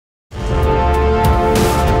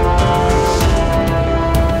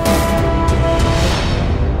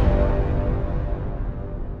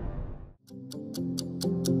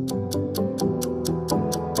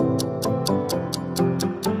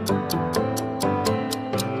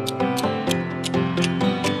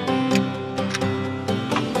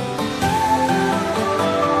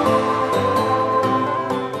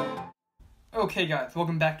Okay guys,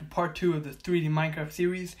 welcome back to part 2 of the 3D Minecraft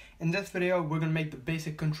series. In this video, we're going to make the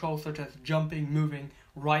basic controls such as jumping, moving,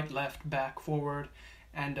 right, left, back, forward,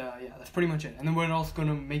 and yeah, that's pretty much it. And then we're also going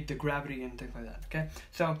to make the gravity and things like that, okay?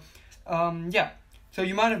 So, yeah. So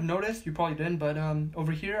you might have noticed, you probably didn't, but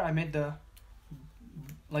over here I made the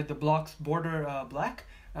blocks border black.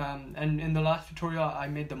 And in the last tutorial I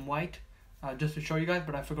made them white just to show you guys,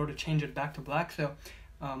 but I forgot to change it back to black. So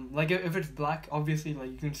like if it's black, obviously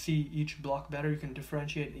like you can see each block better, you can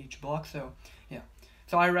differentiate each block. So yeah,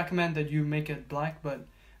 so I recommend that you make it black, but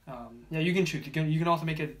yeah, you can choose. You can also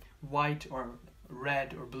make it white or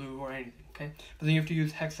red or blue or anything, okay? But then you have to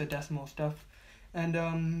use hexadecimal stuff.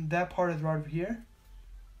 And that part is right over here.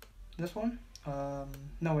 This one?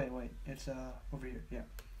 No, wait, it's over here, yeah.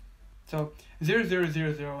 So 0, 0,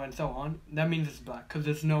 0, 0 and so on, that means it's black because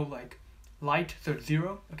there's no like light, so it's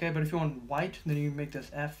 0, okay? But if you want white, then you make this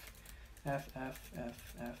F, F, F,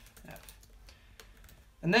 F, F, F.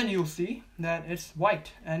 And then you'll see that it's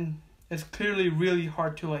white, and it's clearly really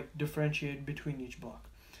hard to like differentiate between each block.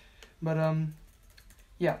 But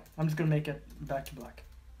yeah, I'm just gonna make it back to black.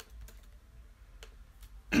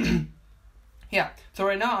 Yeah, so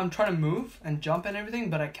right now I'm trying to move and jump and everything,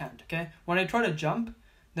 but I can't, okay? When I try to jump,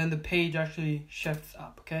 then the page actually shifts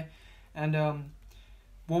up, okay? And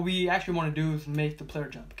what we actually want to do is make the player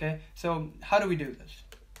jump, okay? So how do we do this?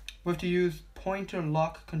 We have to use pointer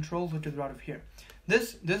lock controls, which is right over here.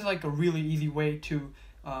 This is like a really easy way to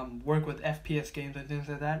work with FPS games and things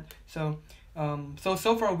like that. So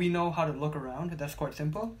so far we know how to look around. That's quite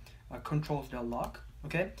simple. Controls.lock,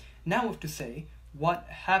 okay? Now we have to say what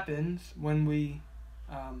happens when we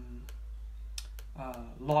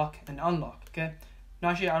lock and unlock, okay? Now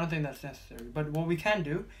actually I don't think that's necessary, but what we can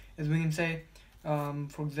do is we can say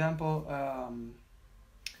for example,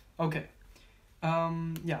 okay,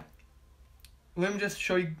 yeah, let me just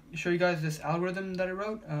show you guys this algorithm that I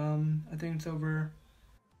wrote. I think it's over,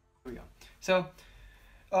 here we go. So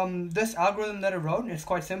this algorithm that I wrote, it's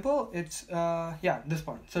quite simple. It's yeah, this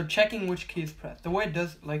part. So checking which key is pressed. The way it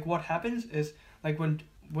does, like what happens is like when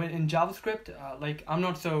in JavaScript, like I'm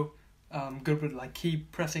not so good with like key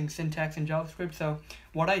pressing syntax in JavaScript. So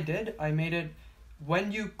what I did, I made it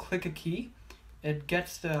when you click a key, it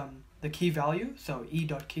gets the key value, so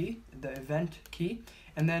e.key, the event key,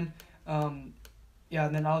 and then yeah,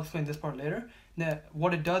 and then I'll explain this part later. Now,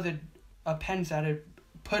 what it does, it appends that, it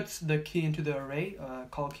puts the key into the array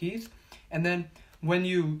called keys, and then when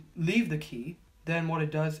you leave the key, then what it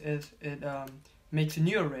does is it makes a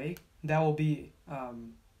new array that will be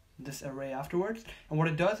this array afterwards. And what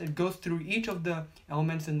it does, it goes through each of the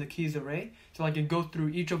elements in the keys array. So like it goes through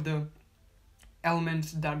each of the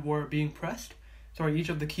elements that were being pressed, sorry, each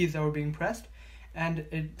of the keys that were being pressed, and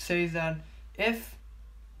it says that if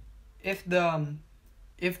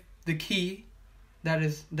the key that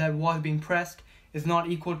was being pressed is not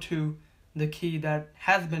equal to the key that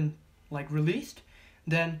has been like released,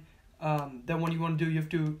 then what you want to do, you have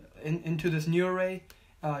to into this new array,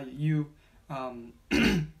 you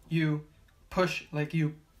push, like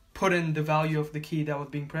you put in the value of the key that was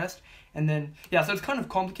being pressed, and then yeah, so it's kind of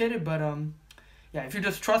complicated, but yeah, if you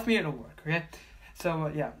just trust me, it'll work, okay?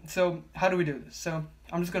 So yeah, so how do we do this? So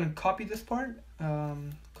I'm just gonna copy this part,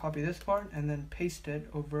 and then paste it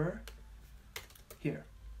over here,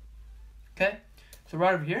 okay? So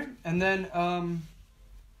right over here, and then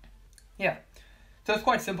yeah, so it's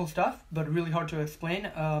quite simple stuff, but really hard to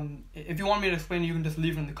explain. If you want me to explain, you can just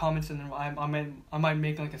leave it in the comments, and then I might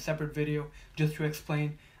make like a separate video just to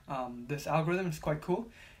explain this algorithm. It's quite cool.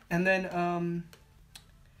 And then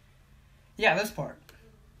yeah, this part.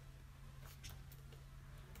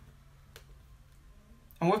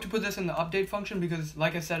 And we have to put this in the update function because,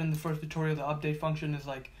 like I said in the first tutorial, the update function is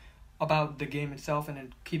like about the game itself, and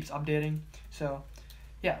it keeps updating. So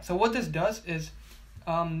yeah, so what this does is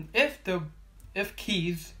if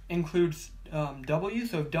keys includes W,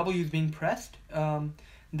 so if W is being pressed,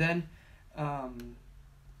 then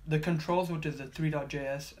the controls, which is the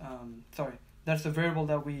THREE.js, sorry, that's the variable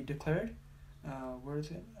that we declared. Where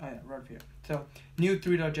is it? Oh yeah, right over here. So new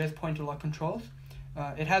THREE.js pointer lock controls.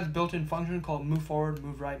 It has built-in function called move forward,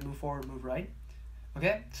 move right, move forward, move right.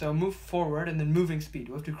 Okay, so move forward and then moving speed.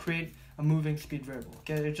 We have to create a moving speed variable.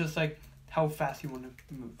 Okay, it's just like how fast you want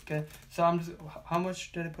to move. Okay, so I'm just, how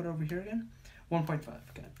much did I put over here again? 1.5.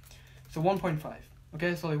 Okay, so 1.5.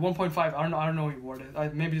 Okay, so like 1.5. I don't know what it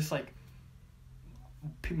is. Maybe just like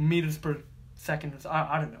meters per second.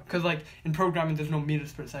 I don't know, because like in programming there's no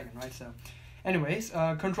meters per second, right? So anyways,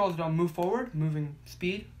 controls don't move forward, moving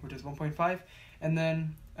speed, which is 1.5, and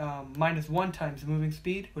then -1 times moving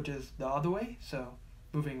speed, which is the other way, so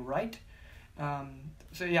moving right,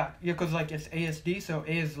 So yeah, because like it's ASD, so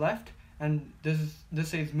A is left, and this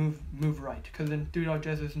says move right, because in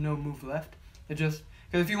 3.js there's no move left. It just,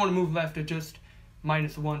 because if you want to move left, it just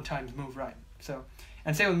 -1 times move right. So,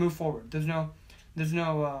 and same with move forward. There's no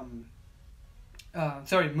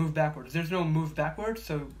sorry, move backwards. There's no move backwards.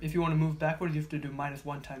 So if you want to move backwards, you have to do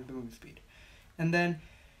 -1 times the moving speed, and then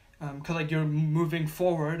because like you're moving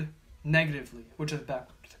forward negatively, which is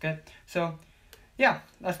backwards. Okay, so yeah,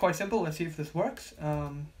 that's quite simple. Let's see if this works.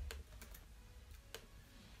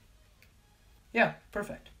 Yeah,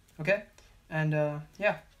 perfect. Okay, and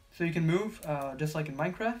yeah, so you can move just like in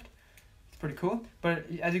Minecraft. It's pretty cool. But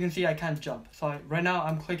as you can see, I can't jump. So right now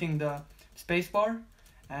I'm clicking the spacebar,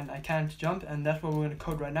 and I can't jump, and that's what we're going to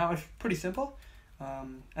code right now. It's pretty simple,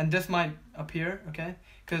 and this might appear, okay,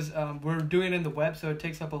 because we're doing it in the web, so it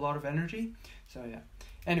takes up a lot of energy. So yeah,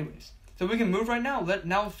 anyways, so we can move right now.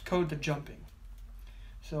 Now let's code the jumping.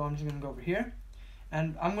 So I'm just going to go over here,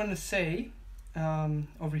 and I'm going to say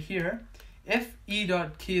over here, if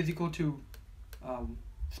e.key is equal to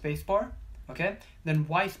spacebar, okay, then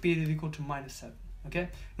y speed is equal to -7, okay.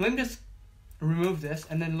 Let me just remove this,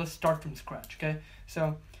 and then let's start from scratch, okay.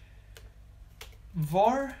 So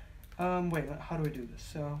var wait, how do I do this?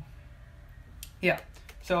 So yeah,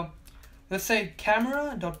 so let's say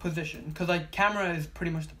camera.position, because like camera is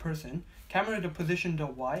pretty much the person.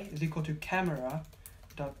 Camera.position.y is equal to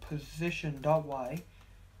camera.position.y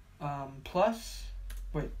plus,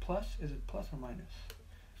 wait, plus, is it plus or minus?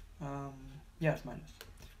 Yeah, it's minus.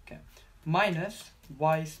 Okay, minus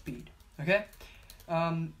y speed. Okay,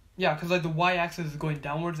 yeah, because like the y-axis is going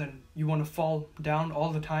downwards, and you want to fall down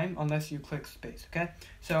all the time unless you click space. Okay,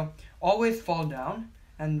 so always fall down,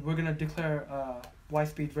 and we're gonna declare y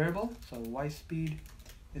speed variable. So y speed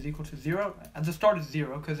is equal to 0. At the start is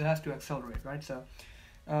 0 because it has to accelerate, right? So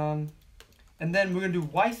and then we're gonna do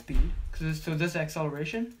y speed, because so this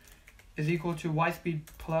acceleration is equal to y speed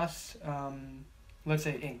plus let's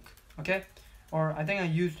say inc. Okay, or I think I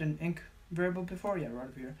used an inc variable before. Yeah, right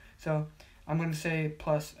over here. So I'm going to say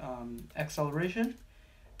plus acceleration,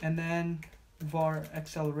 and then var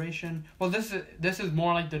acceleration. Well, this is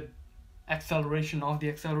more like the acceleration of the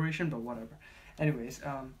acceleration, but whatever. Anyways,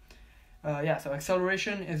 yeah. So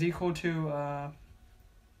acceleration is equal to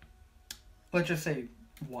let's just say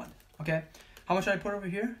 1. Okay. How much did I put over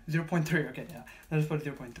here? 0.3. Okay, yeah. Let's put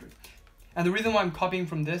 0.3. And the reason why I'm copying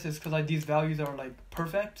from this is because like these values are like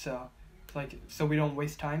perfect, so we don't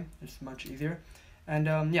waste time. It's much easier.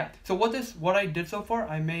 And yeah, so what I did so far,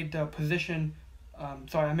 I made the position,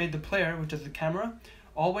 I made the player, which is the camera,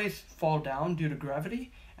 always fall down due to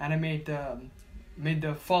gravity, and I made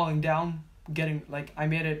the falling down getting, like, I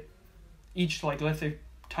made it each, like, let's say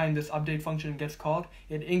time this update function gets called,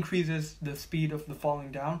 it increases the speed of the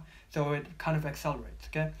falling down, so it kind of accelerates.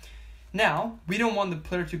 Okay, now we don't want the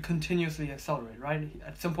player to continuously accelerate, right?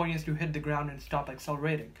 At some point he has to hit the ground and stop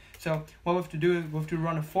accelerating. So what we have to do is we have to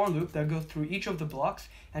run a for loop that goes through each of the blocks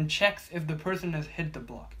and checks if the person has hit the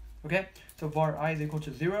block. Okay, so var I is equal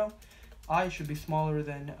to 0. I should be smaller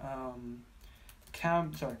than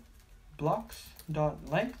blocks dot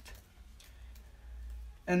length,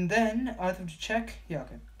 and then I have to check, yeah,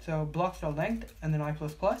 okay, so blocks dot length, and then I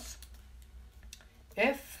plus plus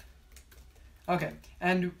if, okay,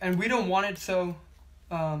 and we don't want it, so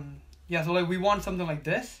yeah, so like we want something like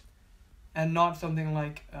this and not something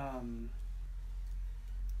like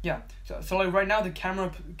yeah, so like right now the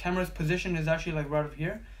camera's position is actually like right over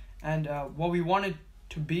here, and what we want it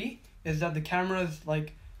to be is that the camera is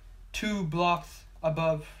like 2 blocks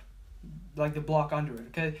above like the block under it,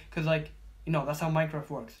 okay? Because like, you know, that's how Minecraft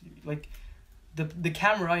works. Like the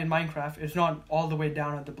camera in Minecraft is not all the way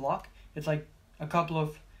down at the block, it's like a couple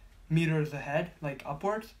of meters ahead, like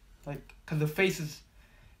upwards, like, because the face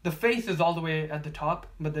is all the way at the top,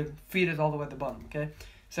 but the feet is all the way at the bottom. Okay,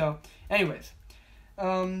 so anyways,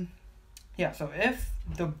 yeah, so if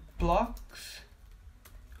the blocks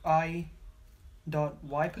I dot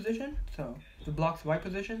y position, so the blocks y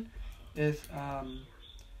position is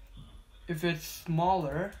if it's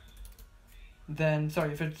smaller than,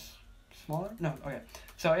 sorry, if it's smaller, no, okay,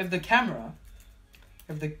 so if the camera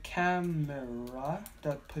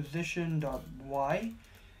dot position dot y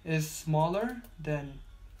is smaller than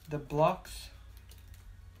the blocks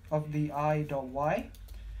of the I dot y,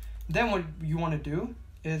 then what you want to do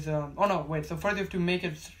is oh no, wait, so first you have to make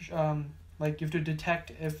it like you have to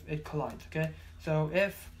detect if it collides. Okay, so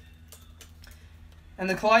if, and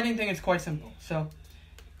the colliding thing is quite simple. So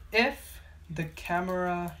if the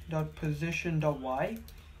camera dot position dot y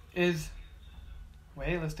is,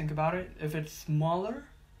 wait, let's think about it, if it's smaller,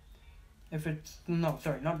 if it's, no,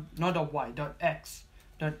 sorry, not dot y, dot x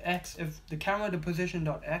dot x, if the camera to position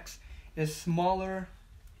dot x is smaller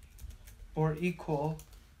or equal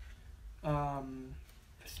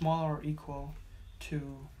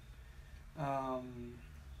to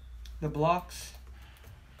the block's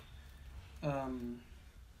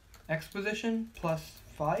x position plus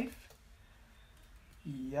 5.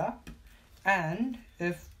 Yep. And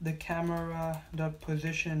if the camera dot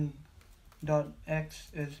position dot x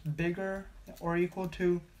is bigger or equal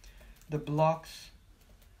to the block's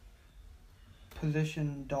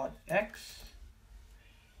position dot x,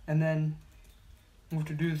 and then we have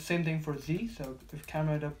to do the same thing for z. So if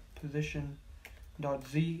camera dot position dot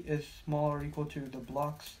z is smaller or equal to the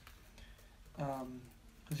block's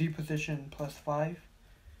z position plus 5,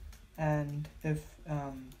 and if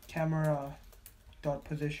camera dot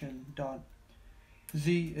position dot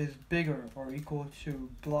z is bigger or equal to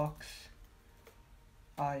blocks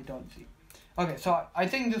I dot z. Okay, so I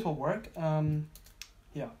think this will work.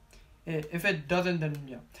 Yeah. If it doesn't, then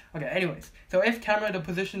yeah. Okay, anyways. So if camera dot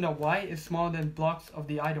position dot y is smaller than blocks of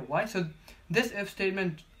the I dot y, so this if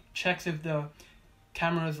statement checks if the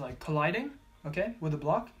camera is like colliding, okay, with the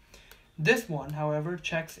block. This one, however,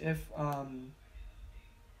 checks if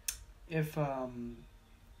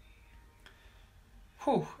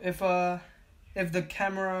the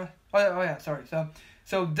camera,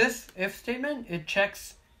 so this if statement, it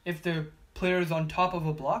checks if the player is on top of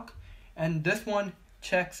a block, and this one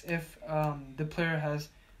checks if the player has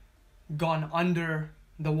gone under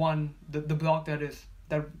the block that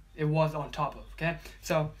it was on top of. Okay,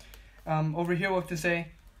 so over here we have to say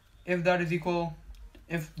if that is equal,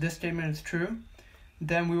 if this statement is true,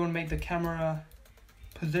 then we want to make the camera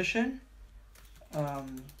position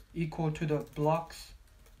equal to the block's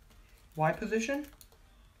y position.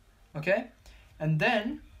 Okay, and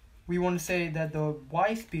then we want to say that the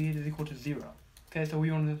y speed is equal to 0. Okay, so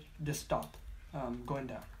we want to just stop going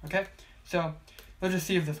down. Okay, so let's just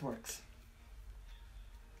see if this works.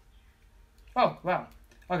 Oh wow.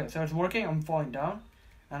 Okay, so it's working. I'm falling down,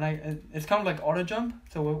 and it's kind of like auto jump.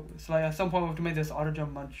 So like at some point we have to make this auto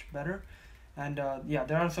jump much better. And yeah,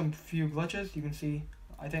 there are some few glitches. You can see.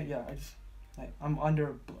 I think yeah, I'm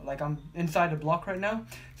inside the block right now.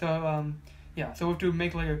 So yeah, so we have to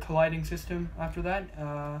make like a colliding system after that.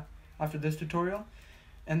 After this tutorial,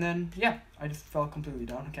 and then yeah, I just fell completely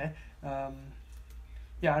down. Okay.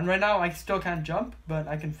 Yeah, and right now I still can't jump, but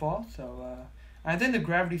I can fall. So I think the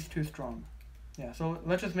gravity's too strong. Yeah, so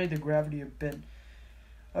let's just make the gravity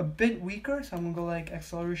a bit weaker. So I'm gonna go like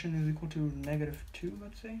acceleration is equal to -2,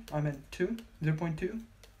 let's say. I meant 0.2.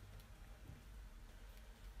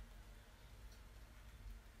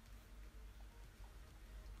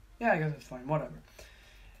 Yeah, I guess it's fine, whatever.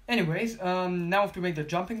 Anyways, now we have to make the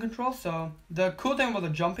jumping control. So the cool thing about the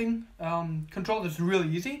jumping control is really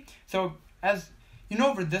easy. So as you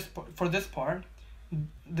know, for this part,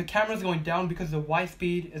 the camera is going down because the y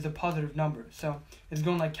speed is a positive number. So it's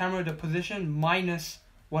going like camera to position minus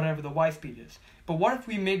whatever the y speed is. But what if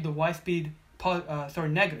we made the y speed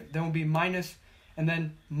negative? Then it will be minus and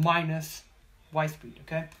then minus y speed.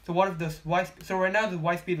 Okay. So what if this so right now the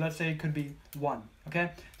y speed, let's say it could be 1.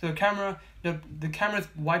 Okay. So the camera's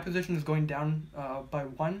y position is going down by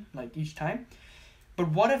 1 like each time. But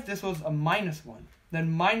what if this was a -1? Then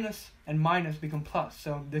minus and minus become plus.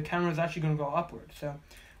 So the camera is actually going to go upward. So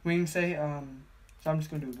we can say, so I'm just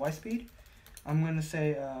going to do y speed. I'm going to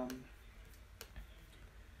say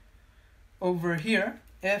over here,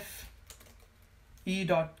 if e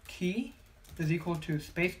dot key is equal to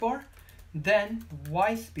spacebar, then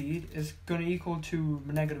y speed is going to equal to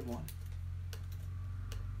 -1.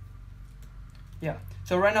 Yeah.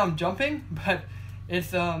 So right now I'm jumping, but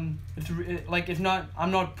I'm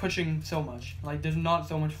not pushing so much. Like there's not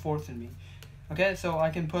so much force in me. Okay, so I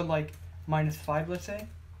can put like -5, let's say.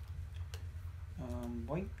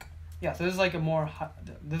 Boink. Yeah, so this is like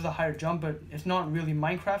this is a higher jump, but it's not really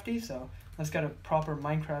Minecrafty. So let's get a proper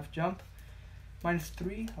Minecraft jump.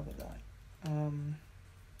 -3. How about that?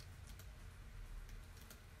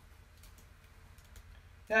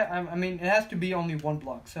 Yeah, I mean it has to be only one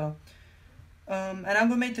block. So and I'm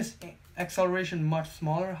gonna make this acceleration much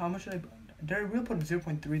smaller. How much did I really put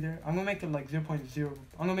 0.3 there? I'm gonna make it like 0.0.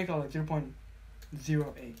 I'm gonna make it like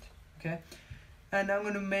 0.08. Okay, and I'm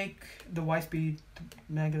gonna make the y speed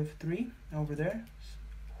 -3 over there.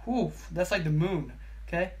 Whew, that's like the moon.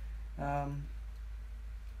 Okay.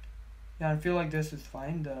 Yeah, I feel like this is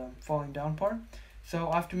fine. The falling down part. So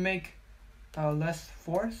I have to make less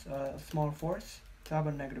force, a smaller force. So how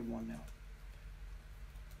about -1 now?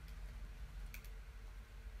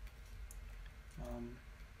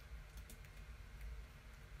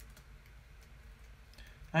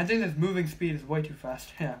 I think this moving speed is way too fast.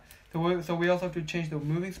 Yeah. So we also have to change the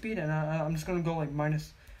moving speed, and I'm just gonna go like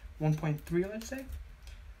minus 1.3, let's say.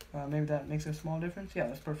 Maybe that makes a small difference. Yeah,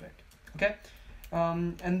 that's perfect. Okay.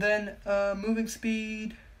 And then moving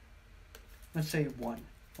speed, let's say 1,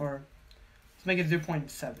 or let's make it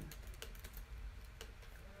 0.7.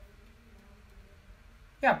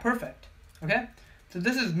 Yeah, perfect. Okay. So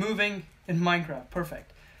this is moving in Minecraft.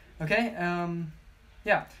 Perfect. Okay.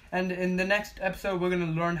 Yeah. And in the next episode, we're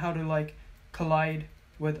gonna learn how to like collide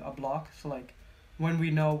with a block. So like when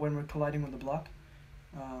we know when we're colliding with a block.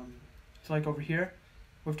 So like over here,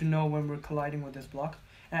 we have to know when we're colliding with this block.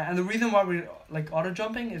 And the reason why we're like auto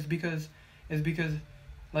jumping is because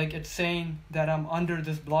like it's saying that I'm under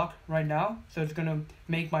this block right now, so it's gonna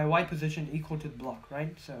make my Y position equal to the block,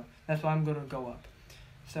 right? So that's why I'm gonna go up.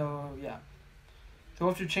 So yeah. So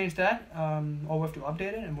we have to change that, or we have to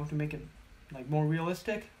update it, and we have to make it like more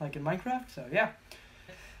realistic, like in Minecraft. So yeah.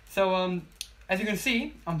 So as you can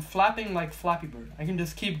see, I'm flapping like Flappy Bird. I can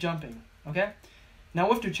just keep jumping. Okay. Now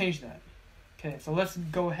we have to change that. Okay. So let's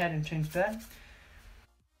go ahead and change that.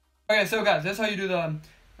 Okay. So guys, that's how you do the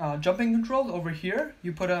jumping controls. Over here,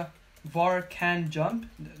 you put a var can jump.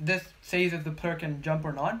 This says if the player can jump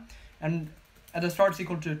or not, and at the start it's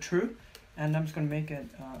equal to true. And I'm just gonna make it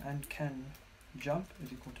and can jump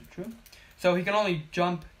is equal to true. So he can only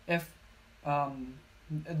jump if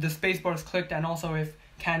the spacebar is clicked, and also if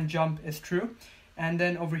can jump is true. And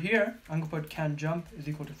then over here, I'm gonna put can jump is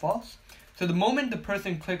equal to false. So the moment the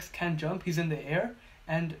person clicks can jump, he's in the air,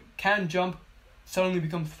 and can jump suddenly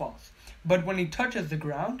becomes false. But when he touches the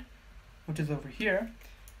ground, which is over here,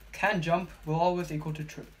 can jump will always equal to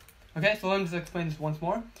true. Okay, so let me just explain this once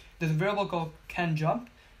more. There's a variable called can jump,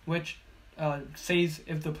 which says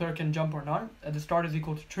if the player can jump or not. At the start is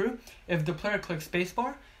equal to true. If the player clicks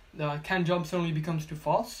spacebar, the can jump suddenly becomes to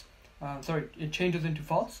false. It changes into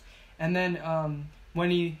false. And then when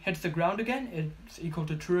he hits the ground again, it's equal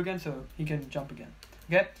to true again, so he can jump again.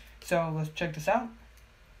 Okay, so let's check this out.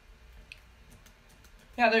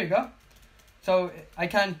 Yeah, there you go. So I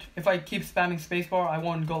can't, if I keep spamming spacebar, I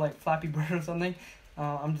won't go like Flappy Bird or something.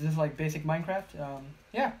 I'm just like basic Minecraft.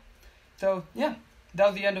 Yeah. So yeah, that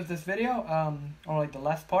was the end of this video, or like the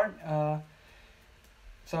last part.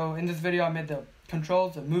 So in this video, I made the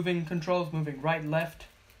controls, the moving controls, moving right, left,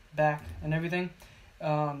 back, and everything,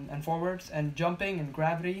 and forwards, and jumping, and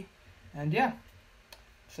gravity, and yeah.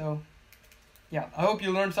 So yeah, I hope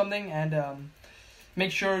you learned something, and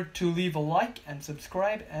make sure to leave a like and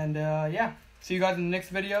subscribe, and yeah. See you guys in the next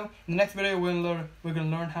video. In the next video, we're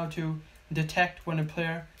gonna learn how to detect when a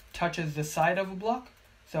player touches the side of a block.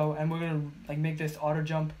 So, and we're gonna like make this auto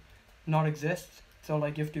jump not exist. So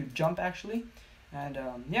like you have to jump actually, and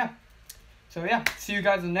yeah. So yeah, see you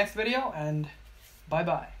guys in the next video, and bye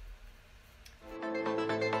bye.